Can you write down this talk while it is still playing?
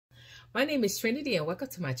My name is Trinity and welcome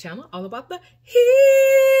to my channel all about the healing.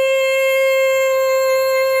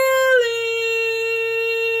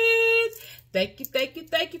 Thank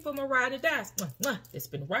you for my ride or dies. It's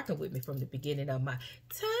been rocking with me from the beginning of my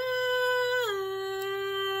time.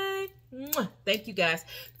 Thank you guys.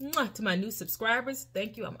 To my new subscribers,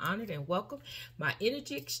 thank you. I'm honored and welcome. My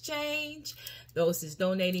energy exchange, those is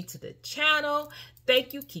donating to the channel,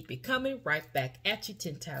 thank you. Keep it coming right back at you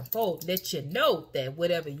 10 times fold. Let you know that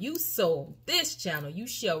whatever you sow on this channel, you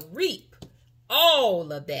shall reap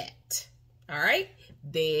all of that. All right,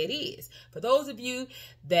 there it is. For those of you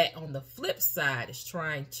that on the flip side is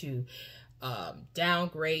trying to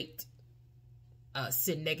downgrade,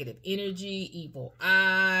 send negative energy, evil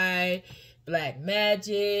eye, black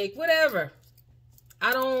magic, whatever,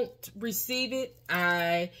 I don't receive it.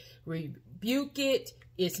 I rebuke it.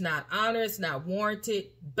 It's not honored. It's not warranted.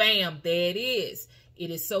 Bam, there it is.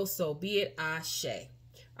 It is so be it. Ashe.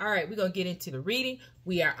 All right, we're going to get into the reading.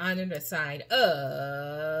 We are honoring the sign of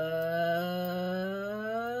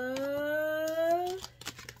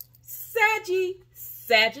Sagi,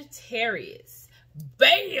 Sagittarius.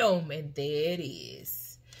 Bam, and there it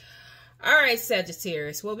is. All right,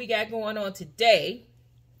 Sagittarius, what we got going on today,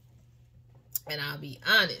 and I'll be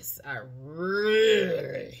honest, I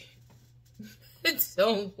really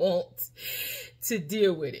don't want to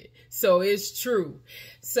deal with it. So it's true.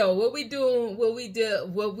 So what we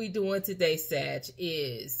doing today, Sag,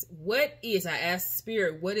 is I asked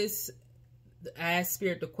Spirit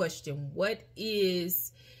the question, what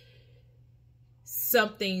is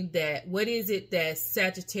it that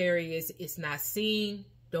Sagittarius is not seeing,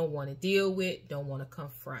 don't want to deal with, don't want to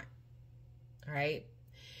confront? All right.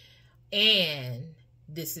 And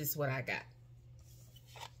this is what I got.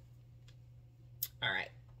 All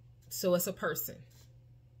right. So it's a person.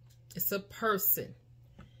 It's a person.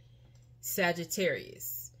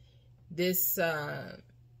 Sagittarius. This, a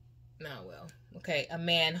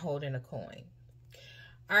man holding a coin.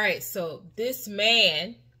 All right. So this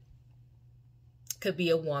man could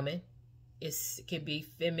be a woman. It can be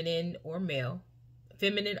feminine or male,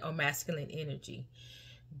 feminine or masculine energy,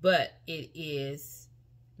 but it is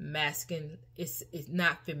masculine. It's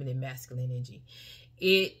not feminine, masculine energy.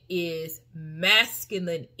 It is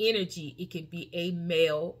masculine energy. It can be a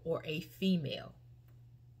male or a female.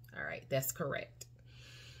 All right, that's correct.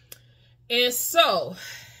 And so,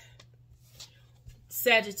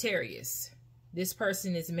 Sagittarius, this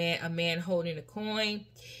person is a man holding a coin.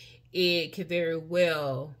 It could very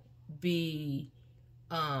well be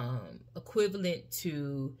equivalent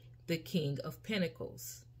to the King of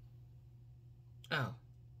Pentacles. Oh,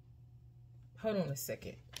 hold on a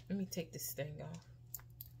second. Let me take this thing off.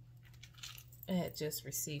 I had just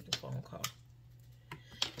received a phone call.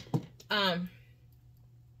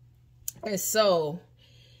 And so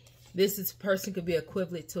this person could be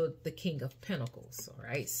equivalent to the King of Pentacles. All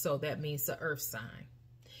right. So that means the earth sign.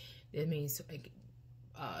 It means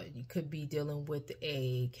you could be dealing with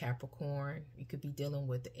a Capricorn. You could be dealing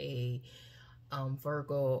with a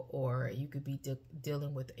Virgo, or you could be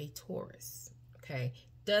dealing with a Taurus. Okay.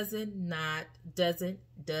 Does not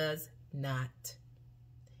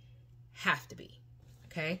have to be.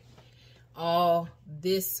 Okay. All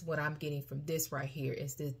this, what I'm getting from this right here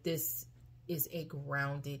is that this is a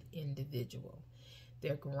grounded individual.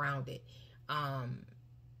 They're grounded. And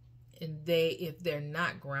if they're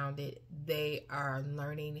not grounded, they are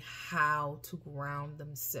learning how to ground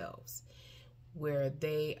themselves, where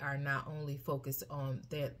they are not only focused on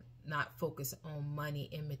money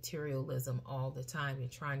and materialism all the time. They're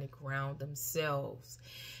trying to ground themselves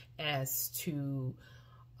as to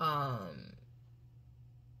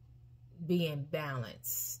being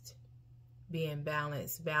balanced,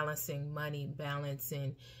 balancing money,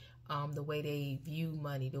 balancing the way they view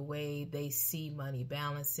money, the way they see money,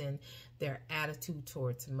 balancing their attitude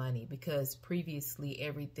towards money, because previously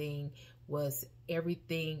everything was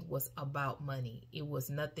about money. It was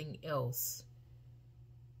nothing else.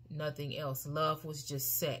 Nothing else. Love was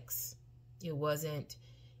just sex. It wasn't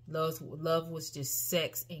love was just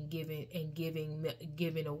sex and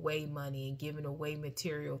giving away money and giving away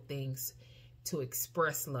material things to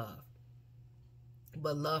express love.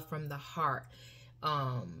 But love from the heart,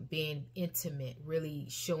 being intimate, really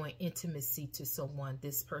showing intimacy to someone.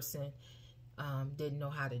 This person didn't know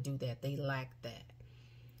how to do that. They lacked that.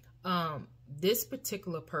 This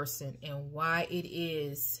particular person, and why it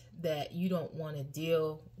is that you don't want to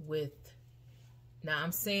deal with, now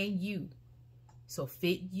I'm saying you, so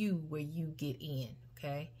fit you where you get in,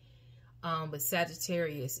 okay? But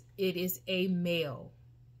Sagittarius, it is a male,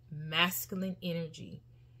 masculine energy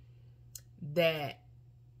that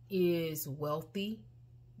is wealthy,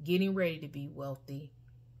 getting ready to be wealthy,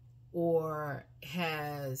 or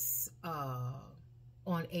has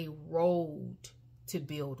on a road to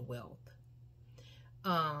build wealth,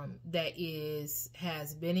 that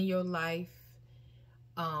has been in your life,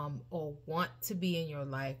 or want to be in your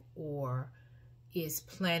life, or is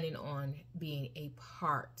planning on being a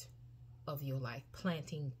part of your life,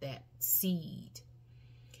 planting that seed.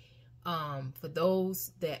 For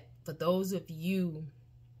those of you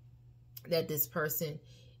that this person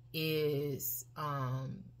is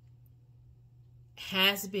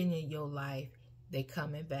has been in your life, they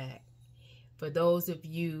coming back. For those of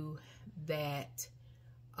you that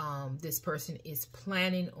this person is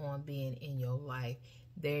planning on being in your life,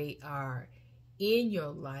 they are in your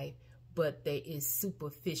life, but they is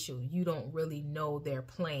superficial. You don't really know their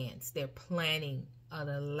plans. They're planning an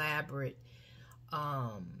elaborate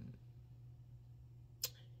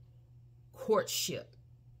courtship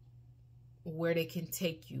where they can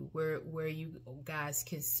take you, where you guys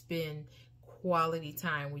can spend quality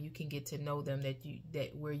time, where you can get to know them,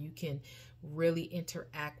 where you can really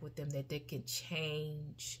interact with them, that they can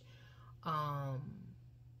change how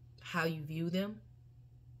you view them.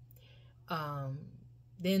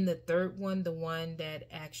 Then the third one, the one that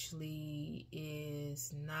actually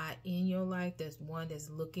is not in your life, that's one that's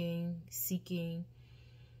looking, seeking,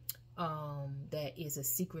 that is a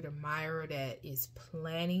secret admirer, that is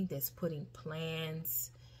planning, that's putting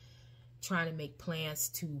plans, trying to make plans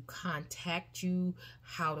to contact you,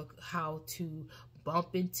 how to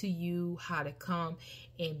bump into you, how to come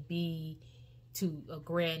and be to a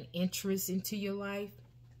grand interest into your life.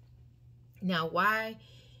 Now, why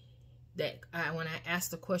that when I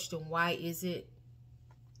ask the question, why is it?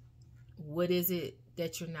 What is it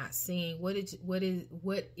that you're not seeing? What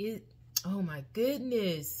is? Oh my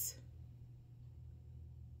goodness!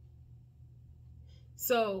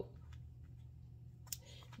 So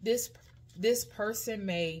this person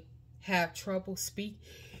may have trouble speak.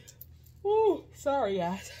 Oh, sorry,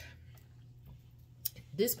 guys.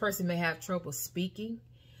 This person may have trouble speaking.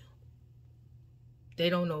 They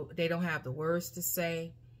don't know. They don't have the words to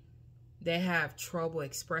say. They have trouble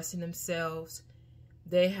expressing themselves.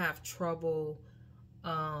 They have trouble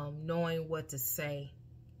knowing what to say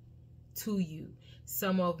to you.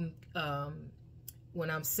 Some of them,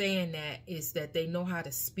 when I'm saying that, is that they know how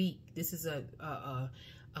to speak. This is a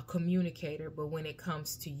communicator, but when it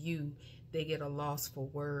comes to you, they get a loss for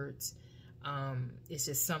words. It's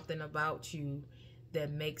just something about you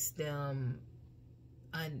that makes them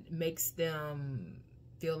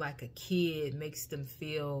feel like a kid, makes them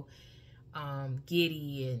feel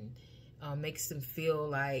giddy, and makes them feel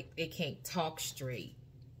like they can't talk straight,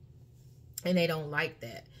 and they don't like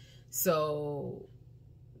that. So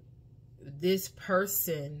this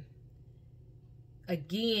person,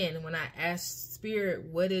 again, when I ask Spirit,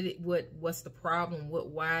 what's the problem?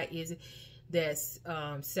 Why is it that's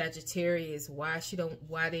Sagittarius? Why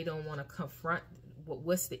they don't want to confront?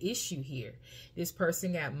 What's the issue here? This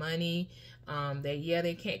person got money.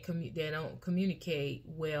 They don't communicate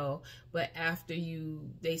well, but after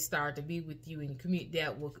they start to be with you and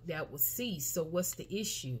that will cease. So what's the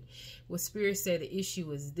issue? What Spirit said the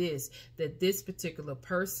issue is that this particular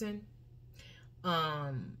person,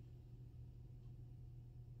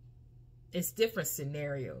 it's different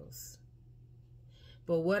scenarios.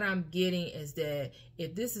 But what I'm getting is that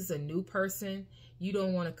if this is a new person, you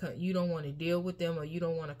don't want to deal with them, or you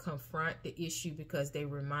don't want to confront the issue because they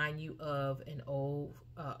remind you of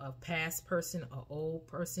a past person, an old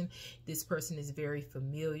person. This person is very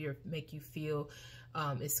familiar, make you feel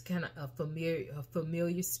it's kind of a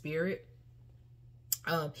familiar spirit.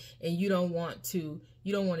 And you don't want to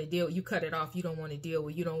deal. You cut it off. You don't want to deal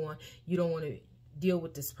with. You don't want to deal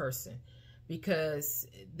with this person, because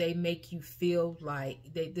they make you feel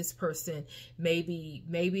like this person, maybe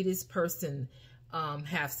this person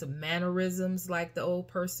have some mannerisms like the old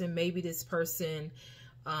person. Maybe this person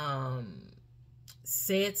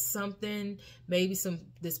said something. Maybe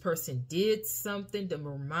this person did something to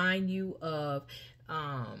remind you of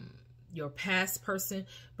your past person,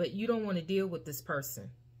 but you don't want to deal with this person.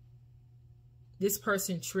 This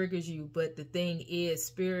person triggers you, but the thing is,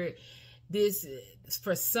 Spirit,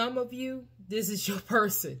 for some of you, this is your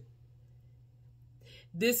person.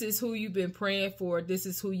 This is who you've been praying for. This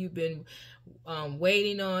is who you've been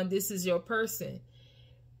waiting on. This is your person.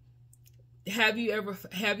 Have you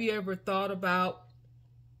ever thought about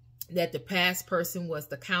that the past person was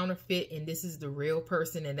the counterfeit and this is the real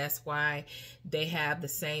person, and that's why they have the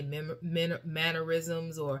same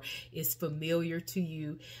mannerisms, or is familiar to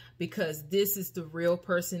you, because this is the real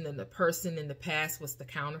person and the person in the past was the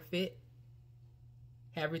counterfeit?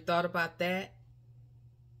 Have you thought about that?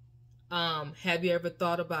 Have you ever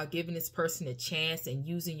thought about giving this person a chance and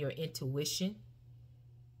using your intuition,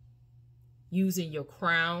 using your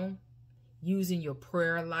crown, using your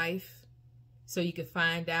prayer life so you can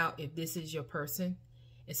find out if this is your person?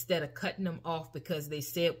 Instead of cutting them off because they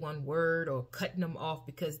said one word, or cutting them off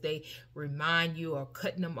because they remind you, or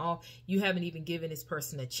cutting them off. You haven't even given this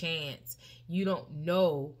person a chance. You don't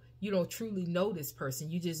know. You don't truly know this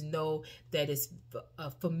person. You just know that it's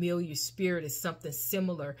a familiar spirit, is something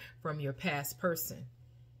similar from your past person.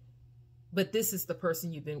 But this is the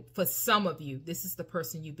person you've been, for some of you, this is the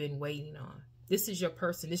person you've been waiting on. This is your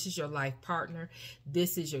person. This is your life partner.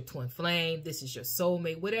 This is your twin flame. This is your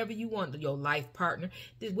soulmate. Whatever you want, your life partner,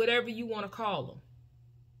 whatever you want to call them.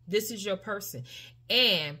 This is your person.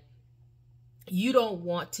 And you don't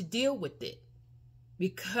want to deal with it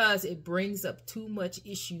because it brings up too much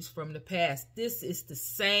issues from the past. This is the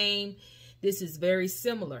same. This is very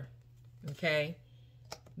similar. Okay?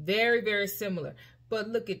 Very, very similar. But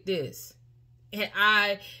look at this. And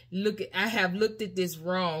I have looked at this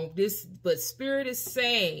wrong. But Spirit is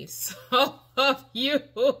saying, some of you,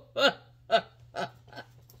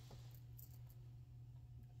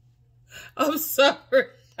 I'm sorry.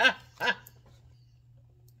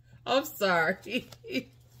 I'm sorry.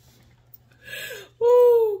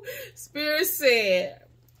 Woo. Spirit said,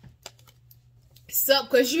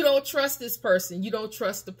 because you don't trust this person. You don't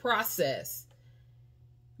trust the process.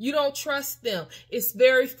 You don't trust them. It's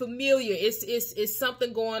very familiar. It's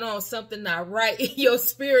something going on, something not right in your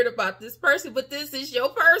spirit about this person, but this is your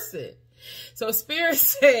person. So Spirit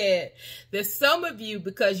said that some of you,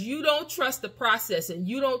 because you don't trust the process and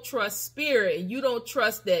you don't trust Spirit and you don't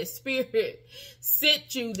trust that Spirit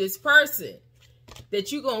sent you this person,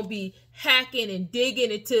 that you're going to be hacking and digging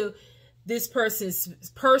into this person's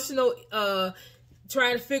personal,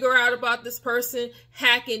 trying to figure out about this person.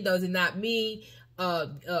 Hacking does not mean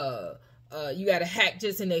you got to hack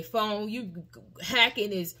just in their phone.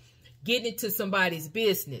 Hacking is getting into somebody's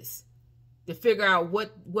business to figure out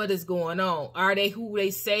what is going on. Are they who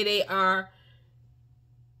they say they are?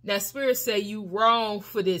 Now, Spirit say you wrong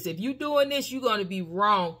for this. If you doing this, you're going to be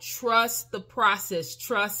wrong. Trust the process.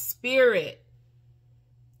 Trust Spirit.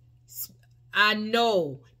 I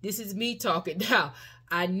know this is me talking now.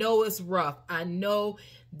 I know it's rough. I know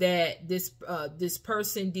that this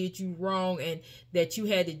person did you wrong and that you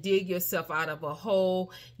had to dig yourself out of a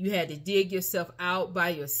hole. You had to dig yourself out by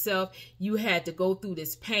yourself. You had to go through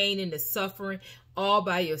this pain and the suffering all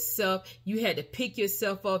by yourself. You had to pick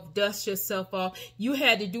yourself up, dust yourself off. You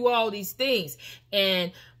had to do all these things.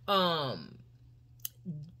 And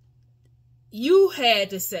you had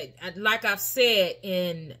to say, like I've said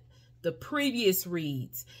in the previous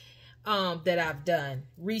reads that I've done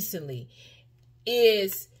recently,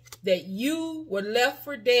 is that you were left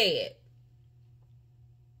for dead.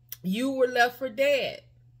 You were left for dead.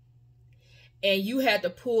 And you had to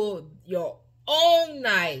pull your own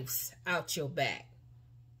knives out your back.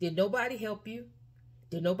 Did nobody help you?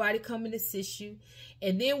 Did nobody come and assist you?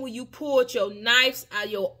 And then when you pulled your knives out,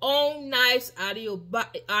 your own knives out of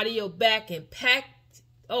your back and packed,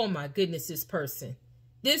 oh my goodness, this person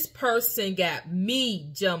got me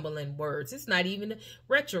jumbling words. It's not even a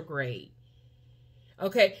retrograde.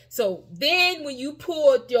 Okay, so then when you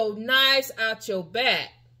pulled your knives out your back,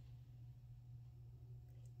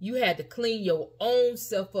 you had to clean your own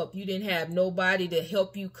self up. You didn't have nobody to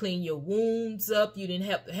help you clean your wounds up. You didn't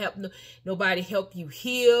have nobody help you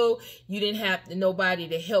heal. You didn't have nobody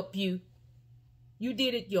to help you. You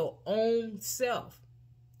did it your own self.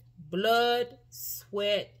 Blood,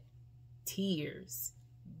 sweat, tears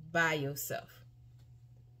by yourself.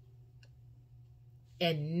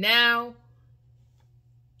 And now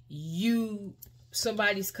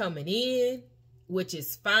somebody's coming in, which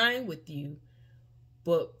is fine with you,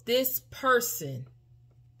 but this person,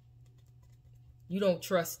 you don't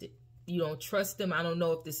trust it. You don't trust them. I don't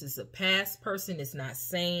know if this is a past person. It's not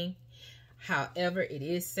saying. However, it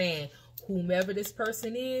is saying whomever this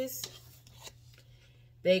person is,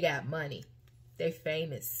 they got money. They're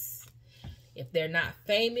famous. If they're not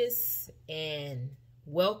famous and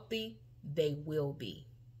wealthy, they will be.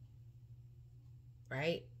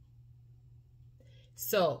 Right?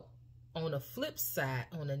 So, on the flip side,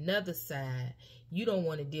 on another side, you don't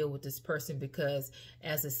want to deal with this person because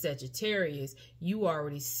as a Sagittarius, you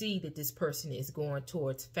already see that this person is going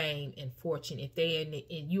towards fame and fortune. If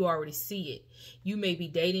and you already see it. You may be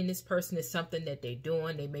dating this person. It's something that they're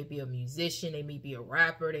doing. They may be a musician. They may be a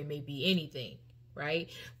rapper. They may be anything, right?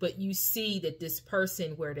 But you see that this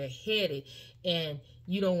person, where they're headed, and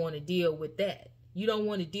you don't want to deal with that. You don't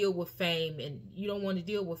want to deal with fame, and you don't want to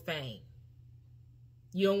deal with fame.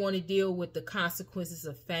 You don't want to deal with the consequences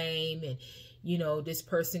of fame and, you know, this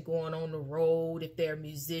person going on the road if they're a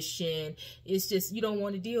musician. It's just, you don't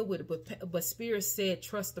want to deal with it. But Spirit said,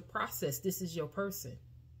 trust the process. This is your person.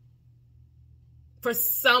 For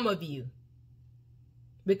some of you.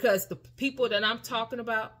 Because the people that I'm talking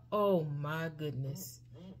about, oh my goodness.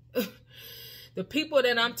 The people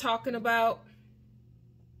that I'm talking about,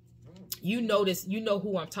 you know this, you know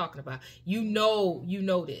who I'm talking about. You know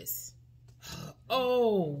this.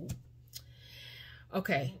 Oh.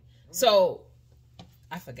 Okay. So,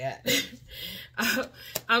 I forgot.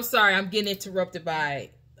 I'm sorry, I'm getting interrupted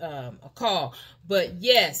by a call. But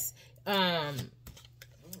yes,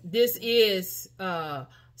 this is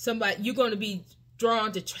somebody, you're going to be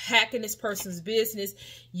drawn to hacking this person's business.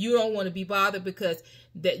 You don't want to be bothered because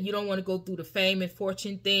that you don't want to go through the fame and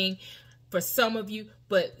fortune thing for some of you.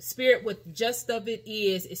 But Spirit, what the gist of it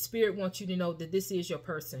is Spirit wants you to know that this is your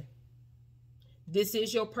person. This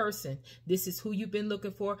is your person. This is who you've been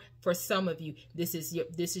looking for. For some of you, this is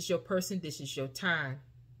your person. This is your time.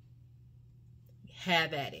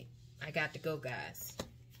 Have at it. I got to go, guys.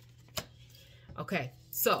 Okay,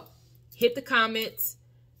 so hit the comments.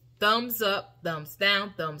 Thumbs up, thumbs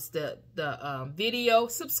down, thumbs the video.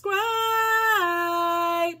 Subscribe.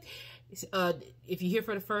 If you're here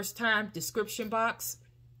for the first time, description box.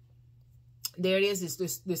 There it is. It's the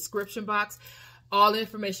description box. All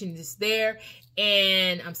information is there.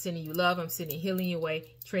 And I'm sending you love. I'm sending healing your way.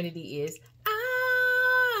 Trinity is